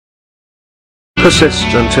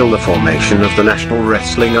persist until the formation of the National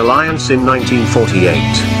Wrestling Alliance in 1948.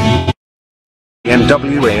 The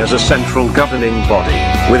NWA as a central governing body,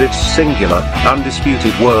 with its singular,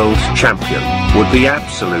 undisputed world champion, would be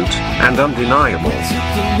absolute and undeniable.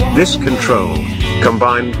 This control,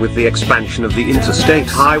 combined with the expansion of the interstate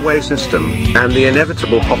highway system, and the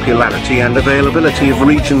inevitable popularity and availability of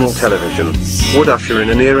regional television, would usher in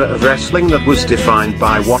an era of wrestling that was defined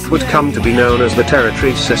by what would come to be known as the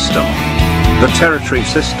territory system. The territory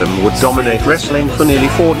system would dominate wrestling for nearly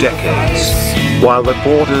 4 decades, while the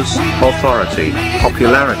borders, authority,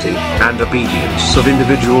 popularity, and obedience of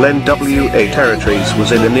individual NWA territories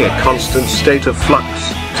was in a near constant state of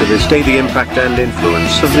flux. To this day, the impact and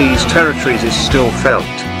influence of these territories is still felt.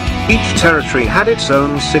 Each territory had its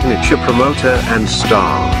own signature promoter and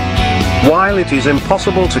star. While it is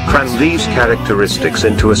impossible to cram these characteristics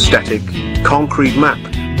into a static, concrete map,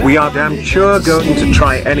 we are damn sure going to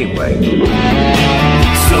try anyway.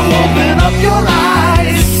 So open up your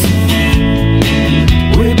eyes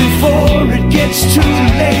way before it gets too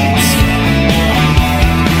late.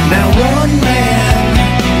 Now one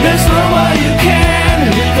man, there's no way you can.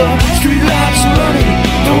 With the streetlights running,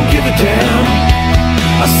 don't give a damn.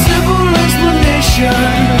 A simple explanation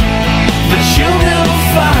that you'll never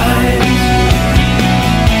find.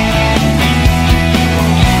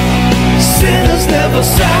 Sinners never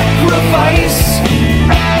sacrifice.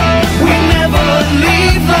 We never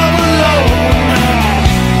leave love alone.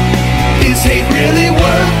 Is hate really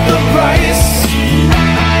worth the price?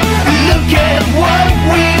 Look at what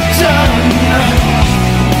we've done.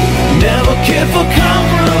 Never care for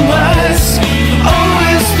compromise.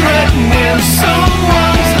 Always threatening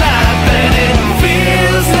someone's life, and it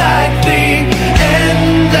feels like the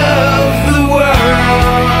end of the world.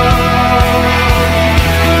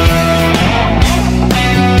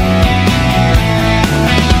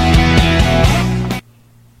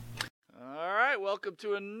 Welcome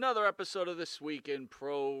to another episode of This Week in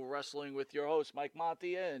Pro Wrestling with your host, Mike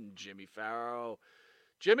Monty and Jimmy Farrow.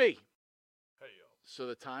 Jimmy. Hey, yo. So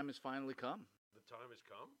the time has finally come. The time has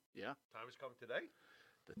come? Yeah. Time has come today?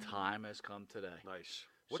 The time has come today. Nice.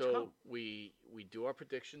 What's so come? we do our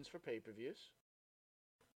predictions for pay-per-views.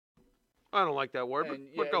 I don't like that word,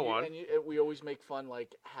 but go on. And we always make fun,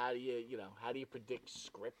 like, how do you predict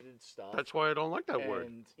scripted stuff? That's why I don't like that word.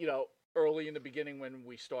 And, early in the beginning when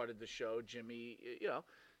we started the show, Jimmy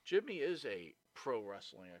is a pro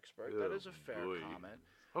wrestling expert. That is a fair comment.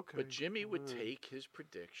 Okay. But Jimmy would take his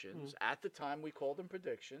predictions. At the time, we called them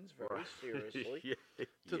predictions very seriously.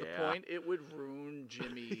 To the point it would ruin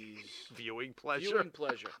Jimmy's viewing pleasure.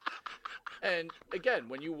 And again,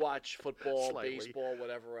 when you watch football, baseball,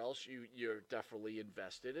 whatever else, you're definitely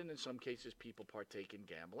invested. And in some cases, people partake in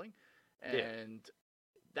gambling. And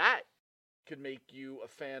that could make you a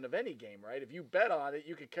fan of any game, right? If you bet on it,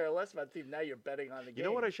 you could care less about the team. Now you're betting on the game. You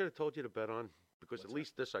know what I should have told you to bet on? Because at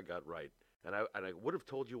least this I got right. And I would have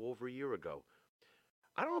told you over a year ago.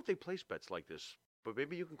 I don't know if they place bets like this, but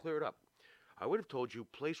maybe you can clear it up. I would have told you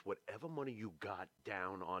place whatever money you got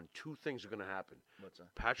down on 2 things are going to happen. What's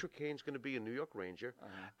that? Patrick Kane's going to be a New York Ranger,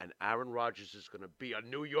 and Aaron Rodgers is going to be a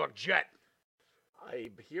New York Jet.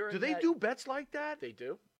 I'm hearing Do they do bets like that? They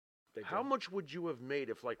do. How much would you have made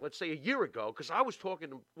if, like, let's say a year ago, because I was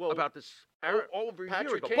talking about this all over a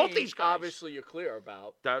year ago. Kane, both these guys. Obviously, you're clear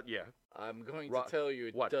about. That, yeah. I'm going to tell you,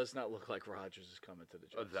 it does not look like Rodgers is coming to the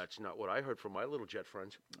Jets. That's not what I heard from my little Jet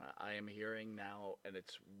friends. I am hearing now, and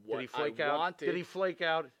it's what Did he flake I out? wanted. Did he flake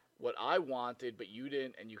out? What I wanted, but you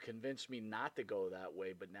didn't, and you convinced me not to go that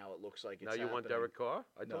way, but now it looks like it's happening. Now you want Derek Carr?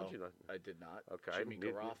 I told you that. I did not. Okay. Jimmy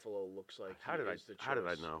Garoppolo looks like How did the choice. How did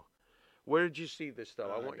I know? Where did you see this,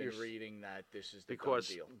 though? I've been reading that this is the done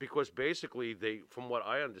deal. Because basically, from what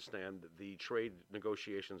I understand, the trade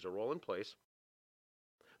negotiations are all in place.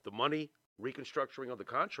 The money reconstructing of the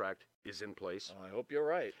contract is in place. I hope you're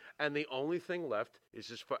right. And the only thing left is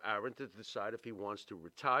just for Aaron to decide if he wants to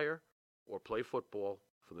retire or play football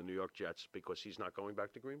for the New York Jets, because he's not going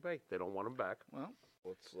back to Green Bay. They don't want him back. Well,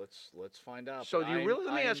 let's find out. So let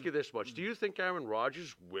me ask you this much. Do you think Aaron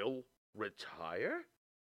Rodgers will retire?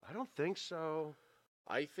 I don't think so.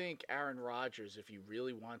 I think Aaron Rodgers, if he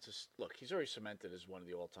really wants to look, he's already cemented as one of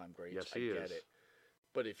the all-time greats. Yes, he is. I get it.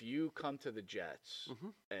 But if you come to the Jets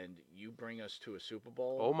and you bring us to a Super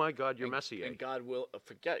Bowl, oh my God, you're Messier. And God will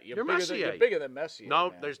forget it. You're Messier. You're bigger than Messier. No,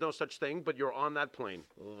 man. There's no such thing. But you're on that plane.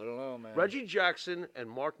 I don't know, man. Reggie Jackson and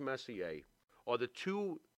Mark Messier are the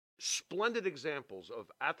 2 splendid examples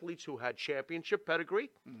of athletes who had championship pedigree.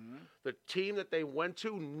 The team that they went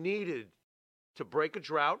to needed to break a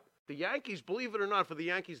drought. The Yankees, believe it or not, for the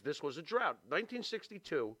Yankees, this was a drought.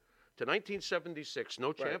 1962, to 1976,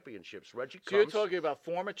 no championships. Reggie So you're comes, talking about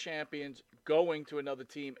former champions going to another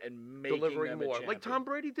team and making delivering them more, a champion. like Tom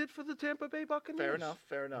Brady did for the Tampa Bay Buccaneers. Fair enough.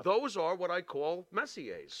 Fair enough. Those are what I call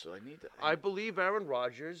messiers. So I need to. I believe Aaron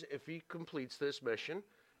Rodgers, if he completes this mission,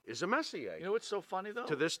 is a messier You know what's so funny though?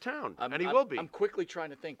 to this town, and he I'm- will be. I'm quickly trying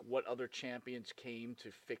to think what other champions came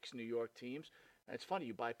to fix New York teams. And it's funny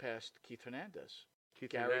you bypassed Keith Hernandez. Keith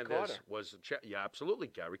Gary Hernandez Carter. was, absolutely,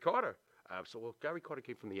 Gary Carter. Absolutely, Gary Carter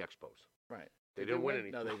came from the Expos. Right. They Did didn't win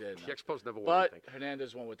anything. No, they didn't. The Expos never won But anything.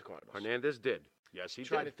 Hernandez won with the Cardinals. Hernandez did. Yes, he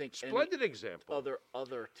Trying did. to think any Splendid example.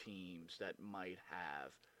 Other teams that might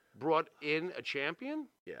have. Brought in a champion?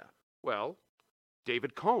 Yeah. Well,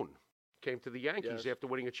 David Cohn came to the Yankees Yes. after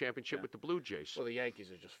winning a championship Yeah. with the Blue Jays. Well, the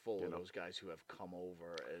Yankees are just full You of know. those guys who have come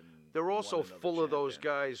over and. They're won also another full of those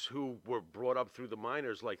champion. guys who were brought up through the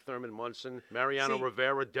minors, like Thurman Munson, Mariano See,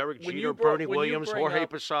 Rivera, Derek When Jeter, you brought- Bernie when you Williams, bring Jorge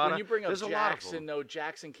up- Posada. When you bring up There's a lot of Jackson, them. no,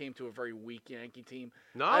 Jackson came to a very weak Yankee team.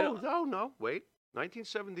 I No, don't- no. Wait.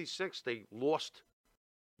 1976, they lost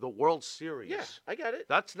the World Series. Yeah, I get it.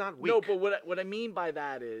 That's not weak. No, but what I mean by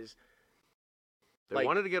that is they like,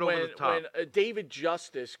 wanted to get when, over the top. When David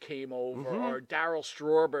Justice came over Mhm. or Darryl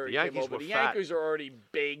Strawberry The Yankees came over, were the fat. Yankees are already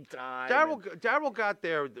big time. Darryl got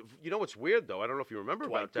there. You know what's weird though? I don't know if you remember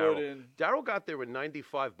Dwight about Darryl. Gooden. Darryl got there in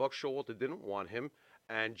 '95. Buck Showalter didn't want him,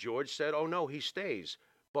 and George said, "Oh no, he stays."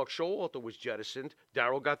 Buck Showalter was jettisoned.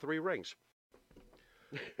 Darryl got 3 rings.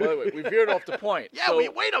 By the way, we veered off the point. Yeah, So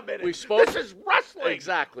wait a minute. we spoke- This is wrestling.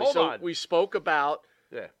 exactly. Hold so on. we spoke about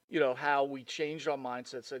Yeah. how we changed our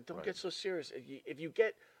mindset. Said, don't Right. get so serious. If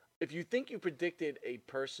you think you predicted a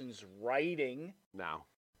person's writing Now,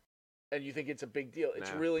 and you think it's a big deal,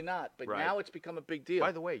 it's Nah. really not. But Right. now it's become a big deal.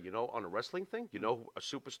 by the way, on a wrestling thing, a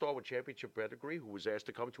superstar with championship pedigree who was asked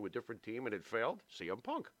to come to a different team and it failed? CM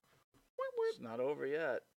Punk. It's not over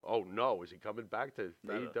yet. Oh no, is he coming back to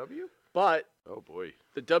No. AEW? But Oh boy.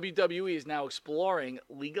 the WWE is now exploring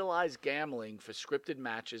legalized gambling for scripted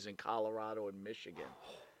matches in Colorado and Michigan.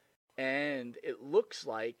 And it looks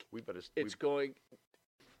like We better. it's going.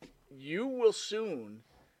 You will soon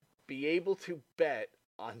be able to bet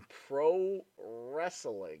on pro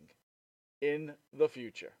wrestling in the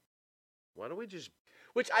future. Why don't we just?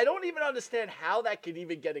 Which I don't even understand how that could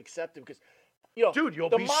even get accepted because, Dude, you'll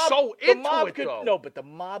the be mob, so the into mob it, could, though. No, but the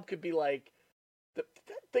mob could be like,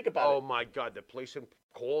 think about Oh it. my God, they're placing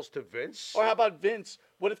calls to Vince. Or how about Vince?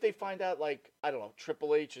 What if they find out, like, I don't know,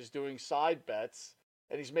 Triple H is doing side bets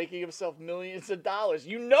and he's making himself millions of dollars?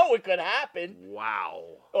 You know it could happen. Wow.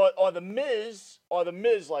 Or the Miz,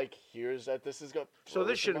 like, here's that this is going. So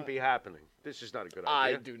this shouldn't be happening. This is not a good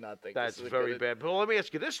idea. I do not think That's this is a very good- bad. But let me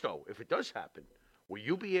ask you this though: if it does happen, will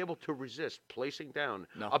you be able to resist placing down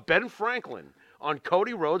No. a Ben Franklin on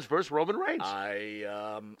Cody Rhodes versus Roman Reigns? I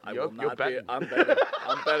You're will not be. betting. I'm betting.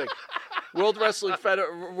 I'm betting. World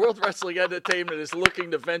Wrestling Entertainment is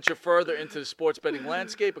looking to venture further into the sports betting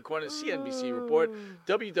landscape. According to CNBC report,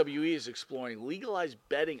 WWE is exploring legalized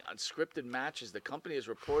betting on scripted matches. The company has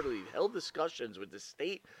reportedly held discussions with the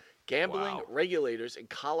state gambling Wow. regulators in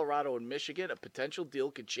Colorado and Michigan. A potential deal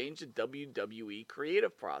could change the WWE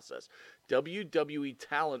creative process. WWE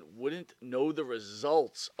talent wouldn't know the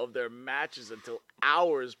results of their matches until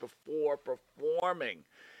hours before performing.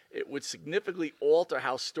 It would significantly alter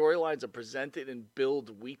how storylines are presented and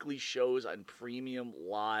build weekly shows on premium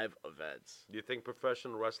live events. Do you think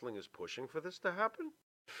professional wrestling is pushing for this to happen?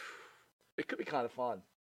 It could be kind of fun.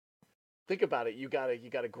 Think about it. You got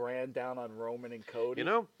a grand down on Roman and Cody. You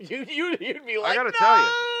know, you'd be like,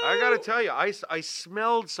 I gotta tell you, I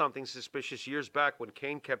smelled something suspicious years back when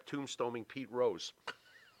Kane kept tombstoning Pete Rose.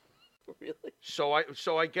 Really?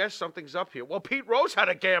 So I guess something's up here. Well, Pete Rose had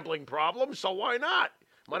a gambling problem, so why not?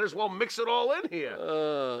 Might as well mix it all in here.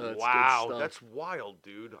 That's Wow, good stuff. that's wild,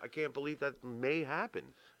 dude. I can't believe that may happen.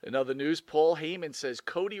 In other news, Paul Heyman says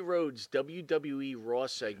Cody Rhodes' WWE Raw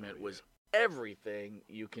segment was everything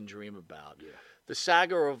you can dream about. Yeah. The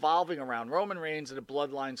saga revolving around Roman Reigns and the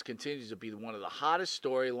Bloodlines continues to be one of the hottest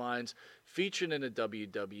storylines featured in the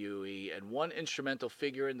WWE, and one instrumental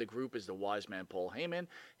figure in the group is the wise man Paul Heyman.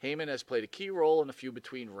 Heyman has played a key role in the feud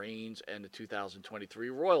between Reigns and the 2023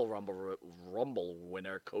 Royal Rumble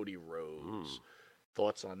winner Cody Rhodes.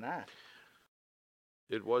 Thoughts on that?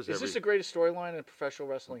 It was. Is this the greatest storyline in professional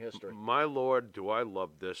wrestling history? My lord, do I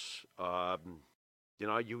love this?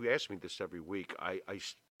 You ask me this every week.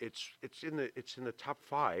 It's in the top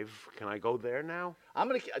 5. Can I go there now?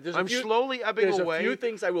 I'm slowly ebbing There's away. a few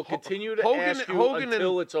things I will continue to Hogan, ask you Hogan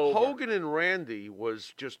until and, it's over. Hogan and Randy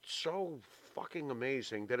was just so fucking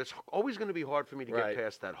amazing that it's always going to be hard for me to Right. get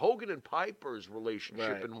past that. Hogan and Piper's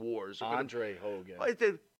relationship Right. and wars. Andre Hogan.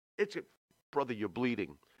 It's brother, you're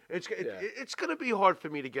bleeding. It's going to be hard for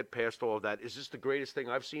me to get past all of that. Is this the greatest thing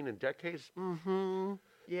I've seen in decades? Mm-hmm.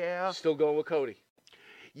 Yeah. Still going with Cody.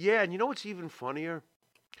 Yeah, and you know what's even funnier?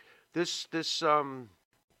 This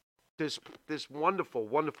wonderful,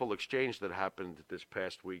 wonderful exchange that happened this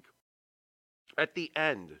past week. At the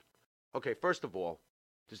end, okay, first of all,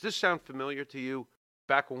 does this sound familiar to you?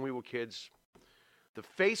 Back when we were kids, the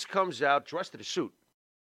face comes out dressed in a suit.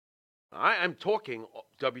 I'm talking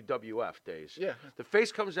WWF days. Yeah. The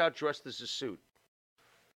face comes out dressed as a suit.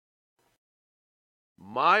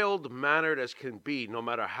 Mild-mannered as can be, no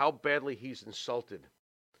matter how badly he's insulted.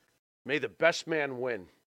 May the best man win.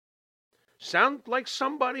 Sound like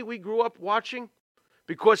somebody we grew up watching?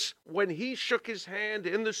 Because when he shook his hand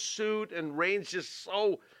in the suit and Reigns just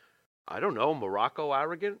so, I don't know, Morocco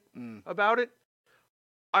arrogant about it,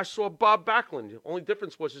 I saw Bob Backlund. The only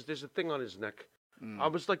difference was there's a thing on his neck. I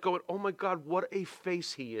was like going, oh my God, what a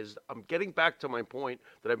face he is. I'm getting back to my point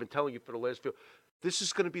that I've been telling you for the last few. This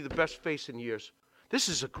is going to be the best face in years. This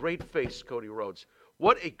is a great face, Cody Rhodes.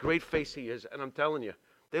 What a great face he is. And I'm telling you,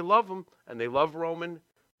 they love him and they love Roman.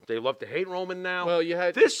 They love to hate Roman now. Well,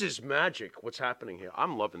 this is magic, what's happening here.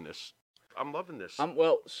 I'm loving this.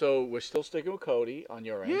 So we're still sticking with Cody on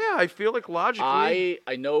your end. Yeah, I feel like logically.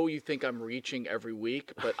 I know you think I'm reaching every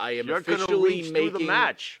week, but I am You're gonna officially reach making through the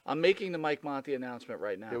match. I'm making the Mike Monty announcement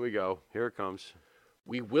right now. Here we go. Here it comes.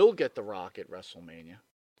 We will get The Rock at WrestleMania.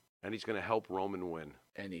 And he's going to help Roman win.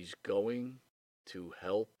 And he's going to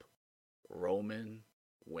help Roman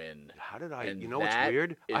win. How did I? And you know what's that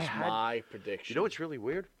weird? Is my prediction. You know what's really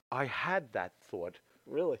weird? I had that thought.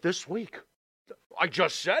 Really? This week. I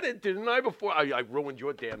just said it, didn't I? Before I ruined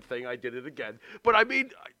your damn thing. I did it again. But I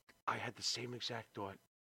mean, I had the same exact thought.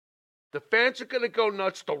 The fans are going to go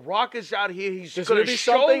nuts. The Rock is out here. He's going to be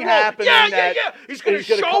show something Roman. happening. Yeah. He's going to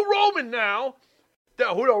show Roman now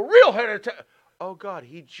who the real head of oh, God,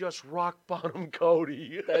 he just rock bottom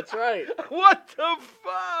Cody. That's right. What the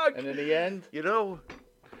fuck? And in the end, you know,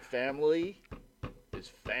 family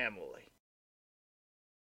is family.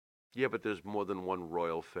 Yeah, but there's more than one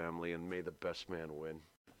royal family, and may the best man win.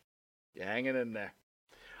 You're hanging in there.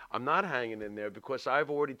 I'm not hanging in there because I've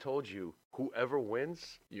already told you, whoever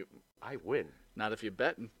wins, I win. Not if you're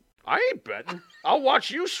betting. I ain't betting. I'll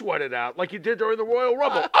watch you sweat it out like you did during the Royal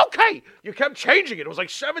Rumble. Okay, you kept changing it. It was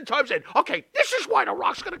like 7 times in. Okay, this is why The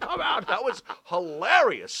Rock's going to come out. That was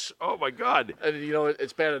hilarious. Oh, my God. And you know,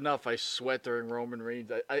 it's bad enough I sweat during Roman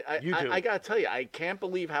Reigns. I got to tell you, I can't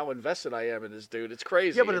believe how invested I am in this dude. It's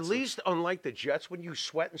crazy. Yeah, but at least, unlike the Jets, when you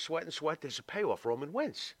sweat and sweat and sweat, there's a payoff. Roman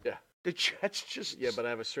wins. Yeah. The Jets just... Yeah, but I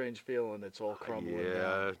have a strange feeling it's all crumbling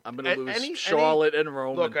down. I'm going to lose Charlotte and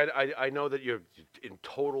Roman. Look, I know that you're in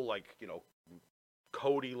total, like, you know,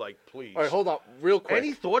 Cody, like, please. All right, hold on, real quick.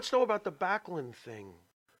 Any thoughts, though, about the Backlund thing?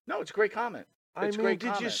 No, it's a great comment. It's a great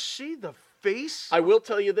did comment. You see the face? I will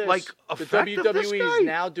tell you this. Like, the WWE is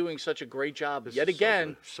now doing such a great job, yet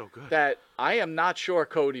again, so good. That I am not sure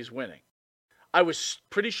Cody's winning. I was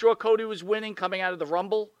pretty sure Cody was winning coming out of the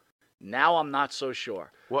Rumble. Now I'm not so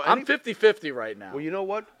sure. Well, I'm 50-50 right now. Well, you know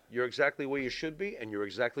what? You're exactly where you should be, and you're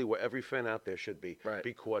exactly where every fan out there should be. Right.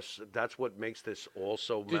 Because that's what makes this all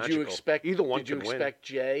so magical. Did you expect either one Did you can expect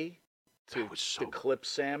win. Jay to clip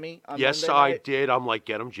Sammy on Yes, Monday I night? did. I'm like,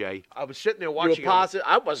 get him, Jay. I was sitting there watching. You were positive?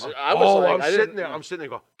 I was I'm sitting there. I'm sitting there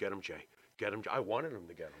going, get him, Jay. Get him. I wanted him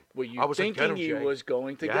to get him. Were you I was thinking like, he was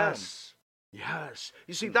going to get him? Yes.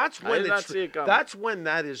 You see, that's when that's when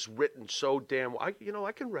that is written so damn. I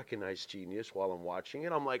can recognize genius while I'm watching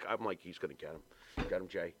it. I'm like, he's gonna get him. Get him,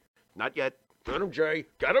 Jay. Not yet. Get him, Jay.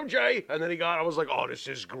 Get him, Jay. And then he got. I was like, oh, this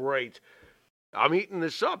is great. I'm eating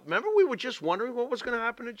this up. Remember, we were just wondering what was gonna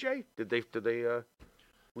happen to Jay. Did they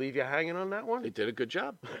leave you hanging on that one? They did a good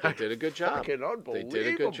job. They did a good job. Fucking unbelievable. They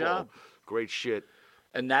did a good job. Great shit.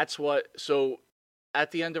 And that's what. So.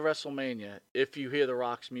 At the end of WrestleMania, if you hear The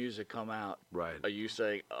Rock's music come out, right? Are you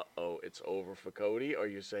saying, "Uh-oh, it's over for Cody," or are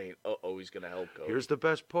you saying, "Uh-oh, he's going to help Cody"? Here's the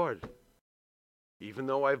best part. Even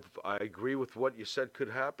though I agree with what you said could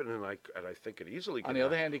happen, and I think it easily could. On the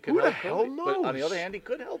other hand, he could help Cody. Who the hell knows? But on the other hand, he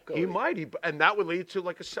could help Cody. He might, and that would lead to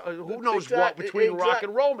like who knows what between Rock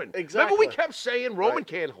and Roman. Exactly. Remember we kept saying Roman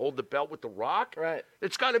can't hold the belt with The Rock? Right.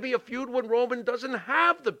 It's got to be a feud when Roman doesn't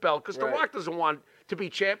have the belt because The Rock doesn't want to be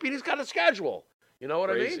champion. He's got a schedule. You know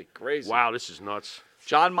what I mean? Crazy. Wow, this is nuts.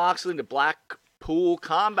 John Moxley and the Blackpool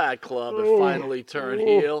Combat Club have finally turned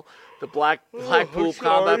heel. The Blackpool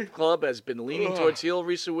Combat Club has been leaning towards heel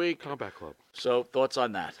recent week. Combat Club. So, thoughts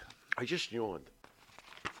on that? I just yawned.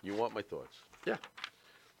 You want my thoughts? Yeah.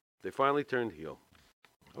 They finally turned heel.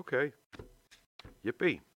 Okay.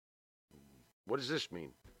 Yippee. What does this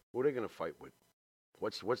mean? Who are they going to fight with?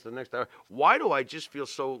 What's the next hour? Why do I just feel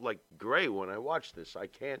so like gray when I watch this? I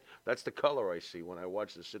can't. That's the color I see when I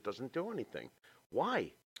watch this. It doesn't do anything.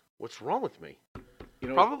 Why? What's wrong with me? You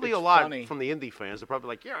know, Probably it's a lot funny. from the indie fans. They're probably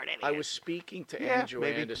like, "You're an idiot." I was speaking to Yeah, Andrew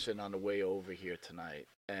maybe. Anderson on the way over here tonight,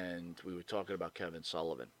 and we were talking about Kevin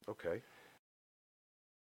Sullivan. Okay.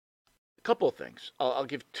 A couple of things. I'll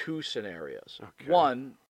give two scenarios. Okay.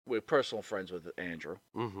 One, we're personal friends with Andrew.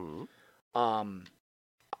 Mm-hmm.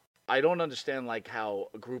 I don't understand like how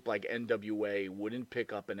a group like NWA wouldn't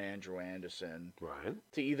pick up an Andrew Anderson Right.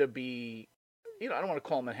 to either be, I don't want to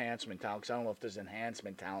call him enhancement talent because I don't know if there's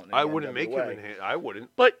enhancement talent. In I the wouldn't make him. NWA. I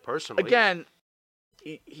wouldn't. But personally, again,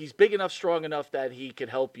 he's big enough, strong enough that he could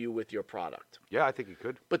help you with your product. yeah, I think he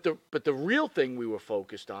could. But the real thing we were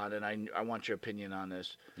focused on, and I want your opinion on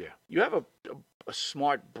this. Yeah. You have a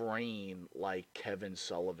smart brain like Kevin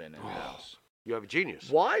Sullivan in house. You have a genius.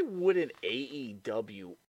 Why wouldn't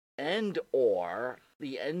AEW and or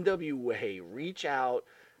the NWA reach out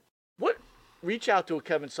to a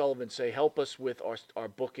Kevin Sullivan, say, help us with our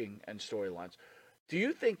booking and storylines? Do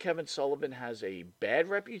you think Kevin Sullivan has a bad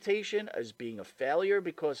reputation as being a failure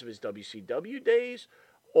because of his WCW days?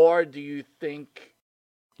 Or do you think...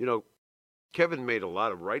 Kevin made a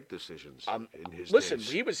lot of right decisions in his Listen,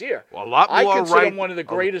 days. he was here. A lot more I consider right, him one of the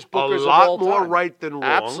greatest bookers a of lot all time. more right than wrong.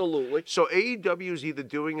 Absolutely. So AEW is either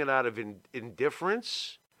doing it out of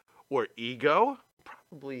indifference or ego.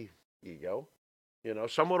 Probably ego.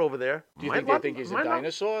 Someone over there. Do you think they think he's a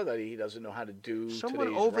dinosaur, that he doesn't know how to do Someone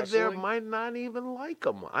today's over there wrestling? might not even like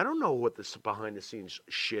him. I don't know what this behind-the-scenes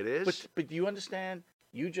shit is. But do you understand?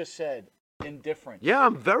 You just said indifference. Yeah,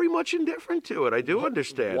 I'm very much indifferent to it. I do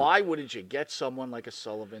understand. Why wouldn't you get someone like a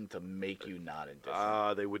Sullivan to make you not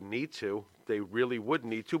indifferent? They would need to. They really would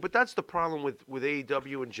need to. But that's the problem with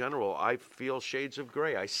AEW in general. I feel shades of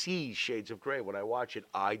gray. I see shades of gray when I watch it.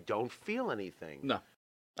 I don't feel anything. No,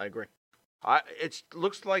 I agree. It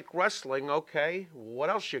looks like wrestling. Okay, what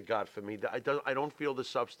else you got for me? I don't feel the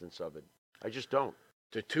substance of it. I just don't.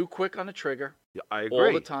 They're too quick on the trigger. Yeah, I agree.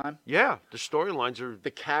 All the time. Yeah, the storylines are.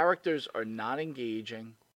 The characters are not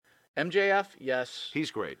engaging. MJF, yes. He's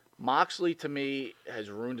great. Moxley, to me, has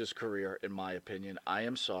ruined his career, in my opinion. I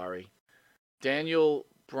am sorry.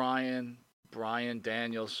 Brian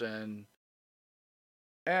Danielson,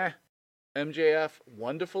 MJF,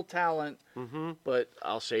 wonderful talent, but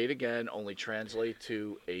I'll say it again, only translate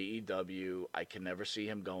to AEW. I can never see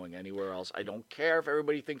him going anywhere else. I don't care if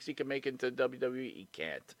everybody thinks he can make it into WWE. He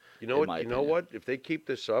can't. You know what? If they keep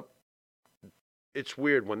this up, it's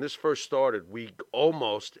weird. When this first started,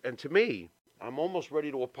 and to me, I'm almost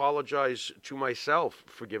ready to apologize to myself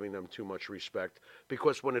for giving them too much respect.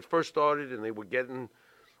 Because when it first started and they were getting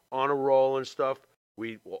on a roll and stuff,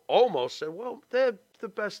 we almost said, well, they're the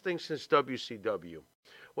best thing since WCW.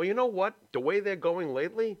 Well, you know what? The way they're going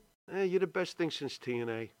lately, you're the best thing since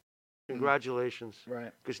TNA. Congratulations.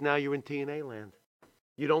 Right. Because now you're in TNA land.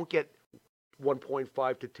 You don't get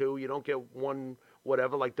 1.5 to 2. You don't get 1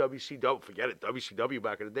 whatever like WCW. Forget it. WCW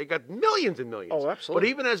back in the day got millions and millions. Oh, absolutely. But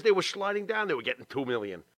even as they were sliding down, they were getting 2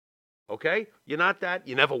 million. Okay? You're not that.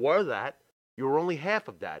 You never were that. You were only half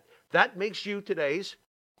of that. That makes you today's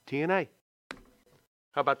TNA.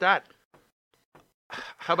 How about that?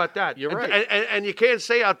 How about that? You're right. And you can't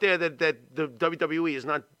say out there that the WWE is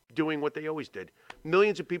not doing what they always did.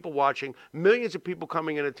 Millions of people watching, millions of people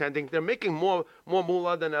coming and attending. They're making more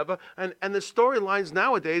moolah than ever. And the storylines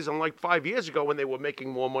nowadays, unlike 5 years ago when they were making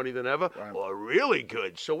more money than ever, are really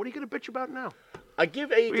good. So what are you going to bitch about now? I give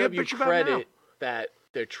AEW credit that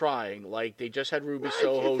they're trying. Like, they just had Ruby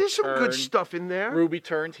Soho There's some good stuff in there. Ruby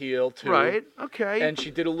turned heel, too. Right, okay. And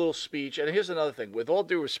she did a little speech. And here's another thing. With all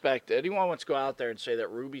due respect, anyone wants to go out there and say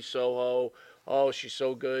that Ruby Soho, oh, she's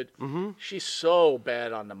so good. Mm-hmm. She's so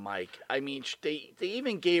bad on the mic. I mean, they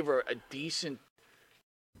even gave her a decent,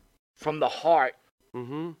 from the heart,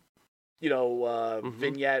 vignette. I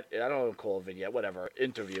don't want to call it vignette, whatever,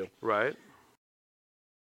 interview. Right.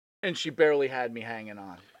 And she barely had me hanging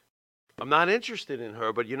on. I'm not interested in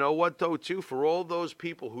her, but you know what, though, too? For all those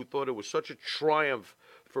people who thought it was such a triumph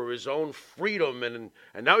for his own freedom and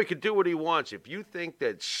now he can do what he wants, if you think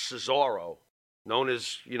that Cesaro, known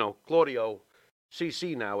as, Claudio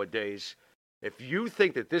CC nowadays, if you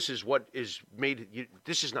think that this is what is made,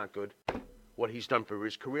 this is not good, what he's done for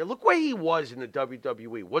his career. Look where he was in the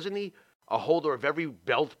WWE. Wasn't he a holder of every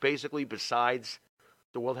belt, basically, besides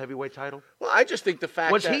the World Heavyweight title? Well, I just think the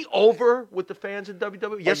fact was that... he over with the fans in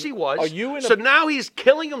WWE? Yes, he was. Are you in so now he's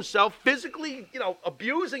killing himself, physically,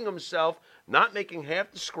 abusing himself, not making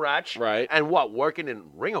half the scratch. Right. And what, working in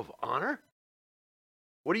Ring of Honor?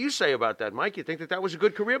 What do you say about that, Mike? You think that was a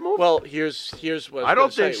good career move? Well, here's what I don't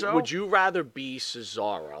gonna think say. so. Would you rather be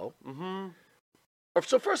Cesaro? Mm-hmm.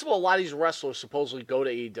 So first of all, a lot of these wrestlers supposedly go to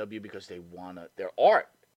AEW because they wanna their art.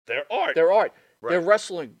 Their art. Right. They're Right.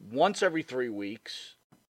 wrestling once every 3 weeks,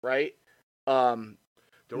 right?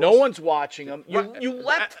 They're No also- one's watching them. You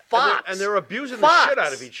left Fox. And they're abusing Fox. the shit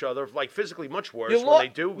out of each other, like physically much worse You when they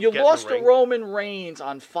do. You get lost in the to ring. Roman Reigns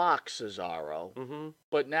on Fox, Cesaro, Mm-hmm.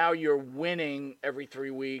 but now you're winning every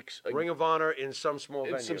 3 weeks. Ring of Honor in some small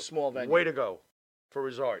In venue. some small venue. Way to go for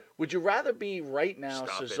his art. Would you rather be right now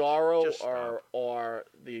Stop it. Cesaro Just stop. or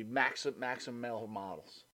the Maximum Male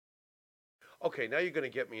Models? Okay, now you're going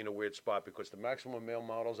to get me in a weird spot because the Maximum Male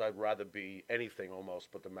Models, I'd rather be anything almost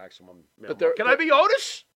but the Maximum Male But they're- Models. Can I be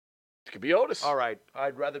Otis? It could be Otis. All right,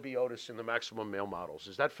 I'd rather be Otis in the Maximum Male Models.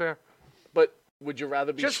 Is that fair? But would you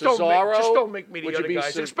rather be Just Cesaro? don't make me the Would you other be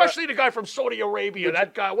guys, Ce- especially the guy from Saudi Arabia. Would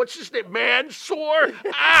That guy, what's his name? Mansoor?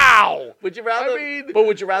 Ow! Would you rather? I mean- but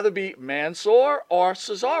would you rather be Mansoor or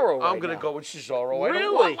Cesaro? I'm going to go with Cesaro.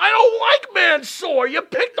 Really? I don't like Mansoor. You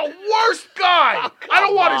picked the worst guy. I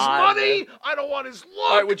don't want his on, money. man. I don't want his look.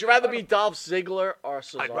 All right. Would you rather be Dolph Ziggler or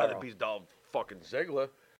Cesaro? I'd rather be Dolph fucking Ziggler.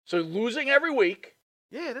 So losing every week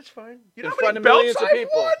Yeah, that's fine. You in know how front many of belts millions of I've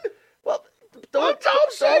people. won? Well, I'm Dolph the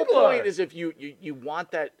whole Ziggler. point is if you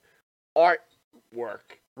want that artwork.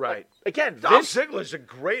 Right. Again, Dolph Vince. Ziggler's a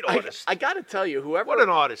great artist. I got to tell you, whoever What an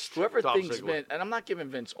artist. Whoever Dolph thinks Ziggler. Vince, and I'm not giving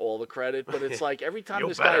Vince all the credit, but it's like every time You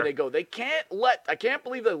this better. guy they go, I can't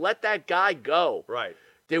believe they let that guy go. Right.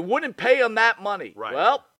 They wouldn't pay him that money. Right.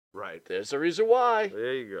 Well, Right. there's the reason why.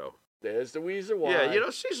 There you go. There's the reason why. Yeah, you know,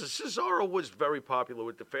 Cesaro was very popular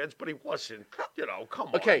with the fans, but he wasn't. You know, come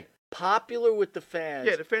on. Okay, popular with the fans.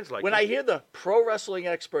 Yeah, the fans like when him. I hear the pro wrestling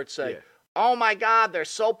experts say, Yeah. "Oh my God, they're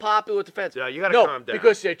so popular with the fans." Yeah, you gotta no, calm down.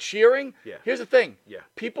 because they're cheering. Yeah. Here's the thing. Yeah.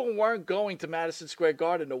 People weren't going to Madison Square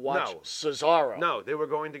Garden to watch No. Cesaro. No, they were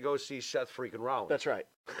going to go see Seth freaking Rollins. That's right.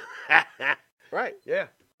 Right. Yeah,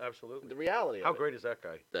 absolutely. The reality of How it. great is that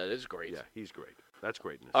guy? That is great. Yeah, he's great. That's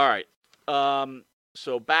greatness. All right.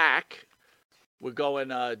 So back, we're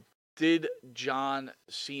going. Did John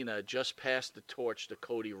Cena just pass the torch to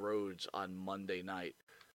Cody Rhodes on Monday night?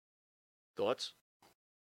 Thoughts?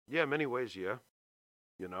 Yeah, in many ways, yeah.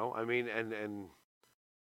 You know, I mean, and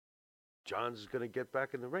John's going to get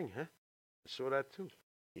back in the ring, huh? I saw that too.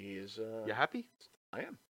 He is. You happy? I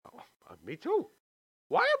am. Oh, me too.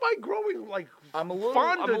 Why am I growing like I'm a little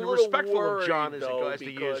fond I'm a and little respectful worried, of John though, as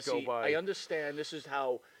the years because go by? I understand this is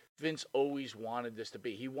how Vince always wanted this to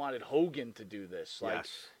be. He wanted Hogan to do this. Like, Yes.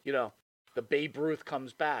 you know, the Babe Ruth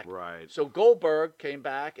comes back. Right. So Goldberg came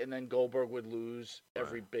back, and then Goldberg would lose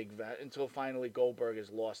every big event until finally Goldberg has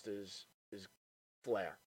lost his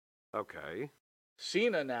flair. Okay.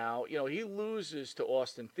 Cena now, you know, he loses to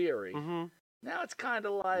Austin Theory. Mm-hmm. Now it's kind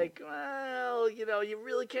of like, well, you know, you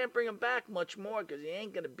really can't bring him back much more because he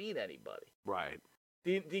ain't going to beat anybody. Right.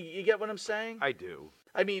 Do you get what I'm saying? I do.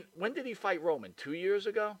 I mean, when did he fight Roman? 2 years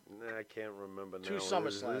ago? Nah, I can't remember now. Two This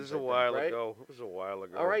SummerSlams, is I a think, while right? ago. It was a while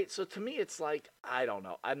ago. All right, so to me, it's like, I don't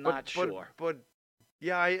know. I'm not sure. But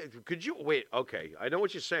yeah, could you wait? Okay, I know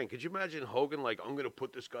what you're saying. Could you imagine Hogan like, I'm going to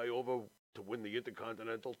put this guy over to win the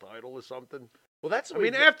Intercontinental title or something? Well, that's I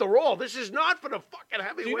mean, after all, this is not for the fucking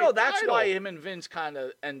heavyweight do you know that's title. why him and Vince kind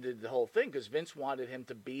of ended the whole thing, because Vince wanted him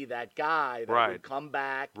to be that guy that Right. would come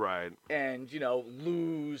back Right. and, you know,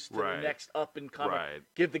 lose to Right. the next up and comer, Right.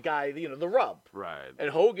 give the guy, you know, the rub. Right. And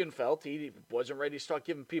Hogan felt he wasn't ready to start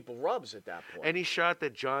giving people rubs at that point. Any shot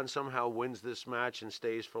that John somehow wins this match and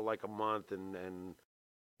stays for like a month and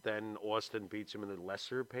then Austin beats him in a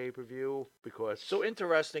lesser pay-per-view because So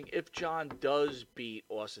interesting, if John does beat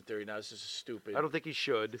Austin Theory, now this is a stupid I don't think he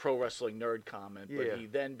should. pro wrestling nerd comment, Yeah. but he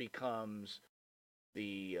then becomes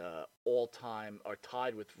the all-time, or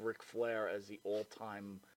tied with Ric Flair as the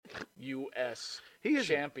all-time U.S. He is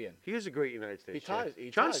champion. He is a great United States champion. he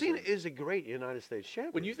John ties Cena him. is a great United States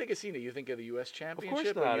champion. When you think of Cena, you think of the U.S. Of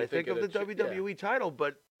championship? course or not. you I think of the yeah. WWE title,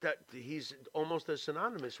 but that he's almost as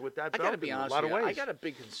synonymous with that I belt gotta be in honest a lot with of you. ways. I got a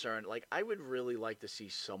big concern. Like, I would really like to see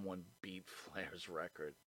someone beat Flair's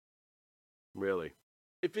record. Really?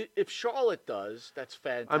 If Charlotte does, that's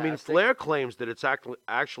fantastic. I mean, Flair claims that it's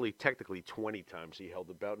actually technically 20 times he held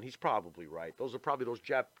the belt, and he's probably right. Those are probably those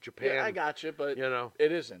Japan. Yeah, I got you, but You know,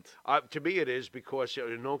 it isn't. to me it is because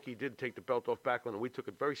Inoki did take the belt off Backlund, and we took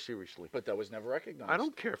it very seriously. But that was never recognized. I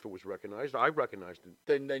don't care if it was recognized. I recognized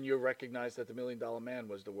it. Then you recognize that the $1 Million Man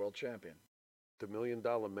was the world champion. The $1 Million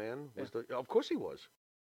Man was the. Of course he was.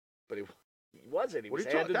 But he He wasn't. He What was are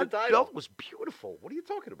you talking? handed the That title. belt was beautiful. What are you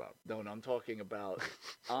talking about? No, I'm talking about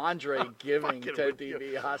Andre giving fucking Ted with you.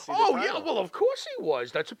 DiBiase the Oh, title. yeah, well, of course he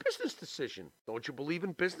was. That's a business decision. Don't you believe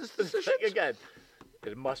in business decisions? Again,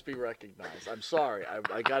 it must be recognized. I'm sorry.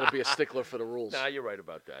 I got to be a stickler for the rules. Nah, you're right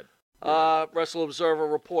about that. Wrestle Observer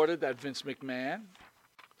reported that Vince McMahon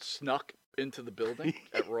snuck into the building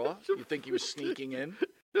at Raw. You think he was sneaking in?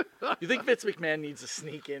 You think Vince McMahon needs to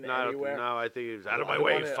sneak in anywhere? No, I think he was out of I my don't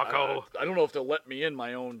way, wanna- fucko. I don't know if they'll let me in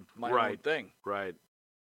my own thing. Right.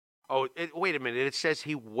 Oh, wait a minute. It says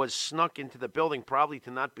he was snuck into the building probably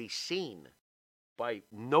to not be seen by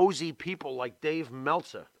nosy people like Dave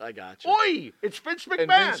Meltzer. I got you. Oi! It's Vince McMahon! And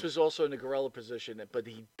Vince was also in the gorilla position, but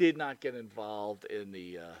he did not get involved in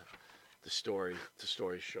the story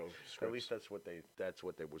show. At least that's what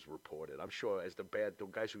they was reported. I'm sure as the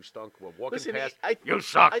guys who stunk were walking Listen, past. I- You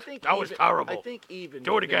sucked. I think that was even- terrible. I think even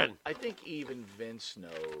Do it again. I think even Vince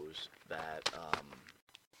knows that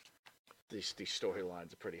these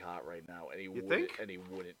storylines are pretty hot right now, and he You wouldn't think? and he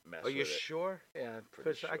wouldn't mess Are with you it. sure? Yeah, I'm pretty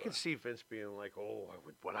Because sure. I could see Vince being like, "Oh,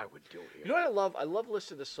 what I would do here." You know what I love? I love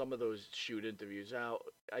listening to some of those shoot interviews. Now,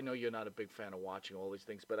 I know you're not a big fan of watching all these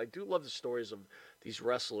things, but I do love the stories of these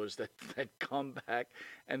wrestlers that come back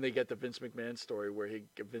and they get the Vince McMahon story where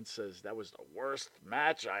Vince says, that was the worst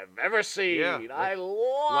match I've ever seen. Yeah, I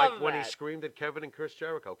love like when he that. screamed at Kevin and Chris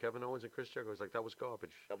Jericho, Kevin Owens and Chris Jericho. He was like, "That was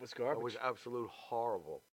garbage. That was That garbage. was absolute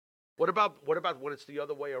horrible." What about when it's the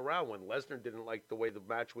other way around? When Lesnar didn't like the way the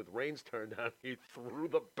match with Reigns turned out, he threw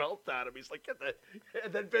the belt at him. He's like, "Get the!"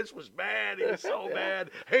 And then Vince was mad. He was so mad.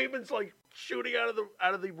 Heyman's like shooting out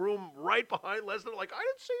of the room right behind Lesnar, like, "I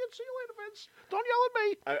didn't see it. See you later, Vince. Don't yell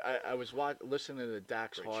at me." I was listening to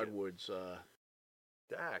Dax Great shit. Hardwood's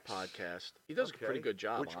Dax podcast. He does a pretty good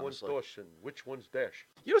job, Which honestly. one's Dosh and which one's Dash?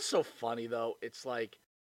 You know what's so funny, though? It's like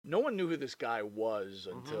no one knew who this guy was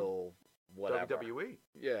until whatever. WWE.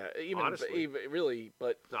 Yeah, Honestly. even really,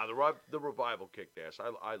 but No, the revival kicked ass.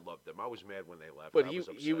 I loved them. I was mad when they left. but I he was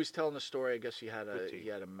he upset. was telling the story. I guess he had Good team.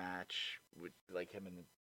 a match with like him and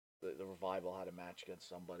the revival had a match against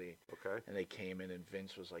somebody, Okay. and they came in and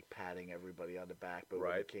Vince was like patting everybody on the back, but when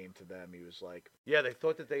Right. it came to them, he was like, Yeah, they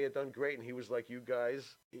thought that they had done great, and he was like, "You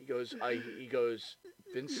guys, he goes,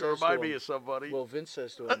 Vince you says to remind him, me of somebody." well, Vince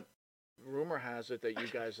says to him, rumor has it that you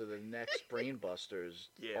guys are the next brainbusters,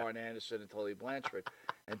 Yeah. Arn Anderson and Tully Blanchard.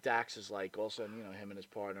 And Dax is like, all of a sudden, him and his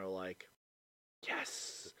partner are like,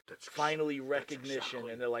 yes, That's finally recognition.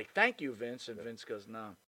 exactly- And they're like, thank you, Vince. And Vince goes,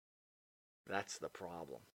 no, that's the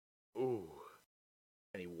problem. Ooh,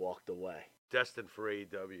 And he walked away. destined for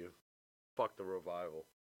AEW. Fuck the revival.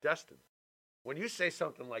 Destined. When you say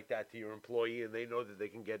something like that to your employee and they know that they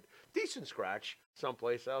can get decent scratch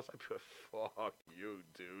someplace else, I go, fuck you,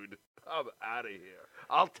 dude. I'm out of here.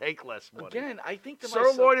 I'll take less money. Again, I think to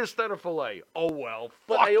myself, Sirloin instead of filet. Oh, well,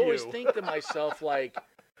 but fuck I always you. think to myself, like,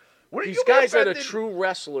 What are these you more guys that are offended? true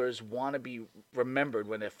wrestlers want to be remembered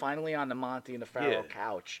when they're finally on the Monty and the Pharaoh Yeah.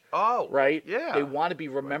 couch. Oh, Right? Yeah. They want to be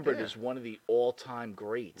remembered yeah. as one of the all-time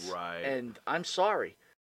greats. Right. And I'm sorry.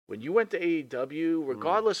 When you went to AEW,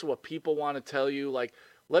 regardless of what people want to tell you, like,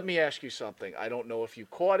 let me ask you something. I don't know if you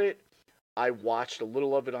caught it. I watched a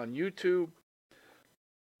little of it on YouTube.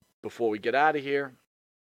 Before we get out of here,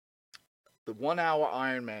 the 1-hour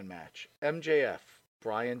Iron Man match, MJF,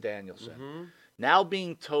 Bryan Danielson, Mhm. now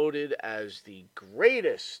being touted as the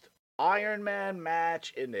greatest Iron Man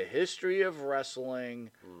match in the history of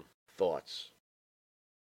wrestling. Thoughts?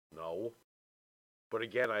 No. But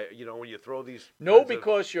again, when you throw these... No, kinds of-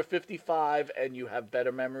 because you're 55 and you have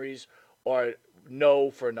better memories, or no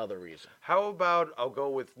for another reason. How about I'll go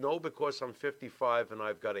with no because I'm 55 and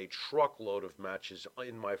I've got a truckload of matches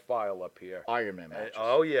in my file up here. Iron Man matches.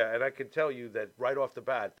 Oh, yeah, and I can tell you that right off the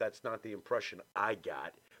bat, that's not the impression I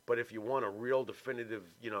got. But if you want a real definitive,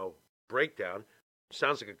 breakdown,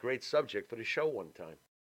 sounds like a great subject for the show one time.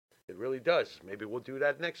 It really does. Maybe we'll do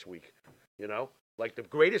that next week, Like the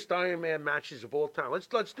greatest Iron Man matches of all time.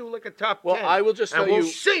 Let's do like a top 10. Well, I will just and tell we'll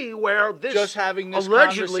you, see where this just having this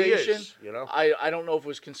allegedly conversation, is, I don't know if it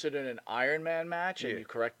was considered an Iron Man match, and Yeah. you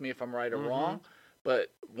correct me if I'm right or Mhm. wrong,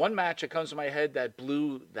 but one match that comes to my head that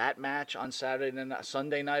blew that match on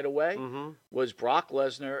Sunday night away Mhm. was Brock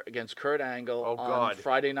Lesnar against Kurt Angle Oh, on God.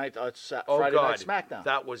 Friday night Oh, Friday God. Night SmackDown.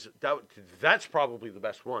 That's probably the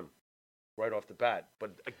best one, right off the bat.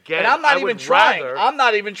 But again, and I'm not I even would trying. rather- I'm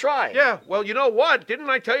not even trying. Yeah, well, you know what? Didn't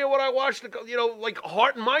I tell you what I watched? Like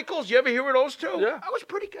Hart and Michaels. You ever hear of those two? Yeah. That was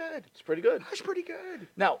pretty good. It's pretty good. That was pretty good.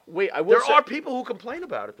 Now, wait, I will There say, are people who complain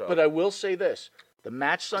about it though. but I will say this: the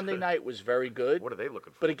match Sunday night was very good. What are they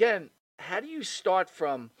looking for? But again, how do you start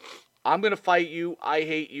from I'm going to fight you, I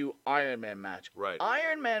hate you, Iron Man match. Right.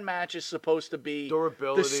 Iron Man match is supposed to be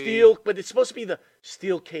Durability. the steel, but it's supposed to be the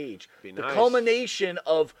steel cage. Be the nice. culmination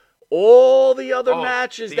of all the other Oh,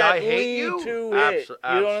 matches the that I hate lead you? to it. You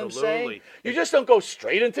know what I'm saying? Absolutely. You just don't go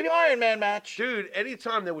straight into the Iron Man match. Dude,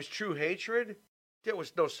 anytime there was true hatred, there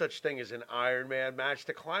was no such thing as an Iron Man match.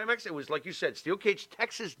 The climax, it was like you said, Steel Cage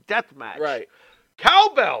Texas Death Match. Right.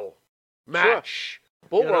 Cowbell match.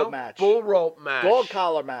 Bull You rope know? match. Bull rope match. Dog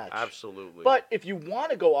collar match. Absolutely. But if you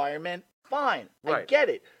want to go Iron Man, fine. I Right. get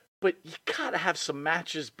it. But you got to have some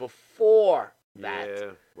matches before that.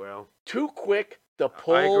 Yeah, well, Too quick to I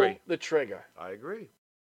pull agree. the trigger. I agree.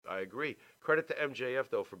 Credit to MJF,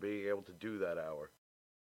 though, for being able to do that hour.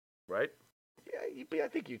 Right? Yeah, I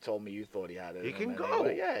think you told me you thought he had it. He in can him go.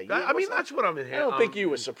 anyway. Yeah, I mean, that's what I'm in here. I don't think you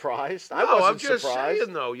were surprised. I No, wasn't I'm just surprised.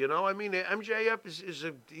 saying, though. You know, I mean,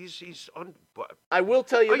 MJF he's on. I will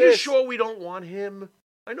tell you Are this. you sure we don't want him?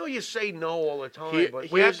 I know you say no all the time,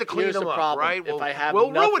 but we have to clean here's him the up, problem. right?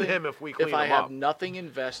 We'll ruin him if we clean If him I have up. nothing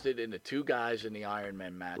invested in the two guys in the Iron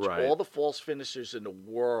Man match, Right. all the false finishers in the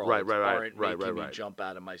world Right, aren't right, making me right. jump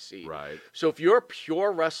out of my seat. Right. So if you're a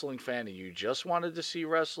pure wrestling fan and you just wanted to see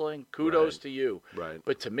wrestling, kudos Right. to you. Right.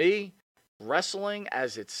 But to me, wrestling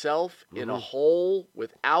as itself in a Mhm. whole,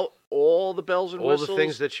 without all the bells and All whistles, the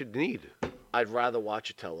things that you need. I'd rather watch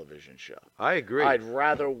a television show. I agree. I'd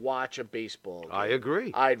rather watch a baseball game. I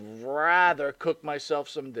agree. I'd rather cook myself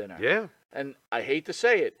some dinner. Yeah. And I hate to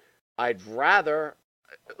say it, I'd rather,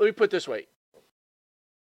 let me put it this way.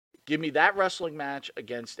 Give me that wrestling match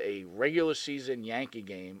against a regular season Yankee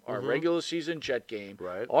game or a regular season Jet game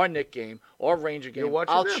Right. or Knick game or Ranger game.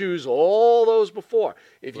 watching I'll them. choose all those before.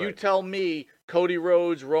 If you Right. tell me Cody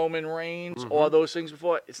Rhodes, Roman Reigns, or those things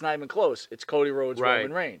before, it's not even close. It's Cody Rhodes, Right.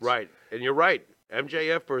 Roman Reigns. Right. And you're right.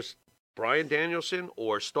 MJF versus Bryan Danielson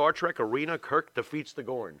or Star Trek Arena, Kirk defeats the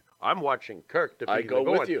Gorn. I'm watching Kirk defeat I the go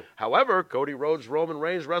Gorn. with you. However, Cody Rhodes, Roman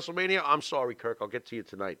Reigns, WrestleMania, I'm sorry, Kirk. I'll get to you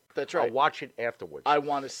tonight. That's right. I'll watch it afterwards. I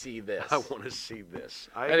want to see this. I want to see this.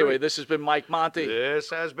 Anyway, agree. this has been Mike Monty.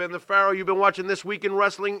 This has been the Pharaoh. You've been watching This Week in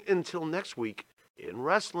Wrestling. Until next week in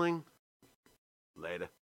wrestling. Later.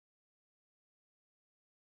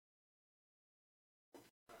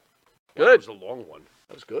 Wow, Good. that was a long one.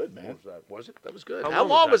 That was good, man. What was that? Was it? That was good. How How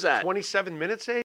long was that? that? 27 minutes, eh?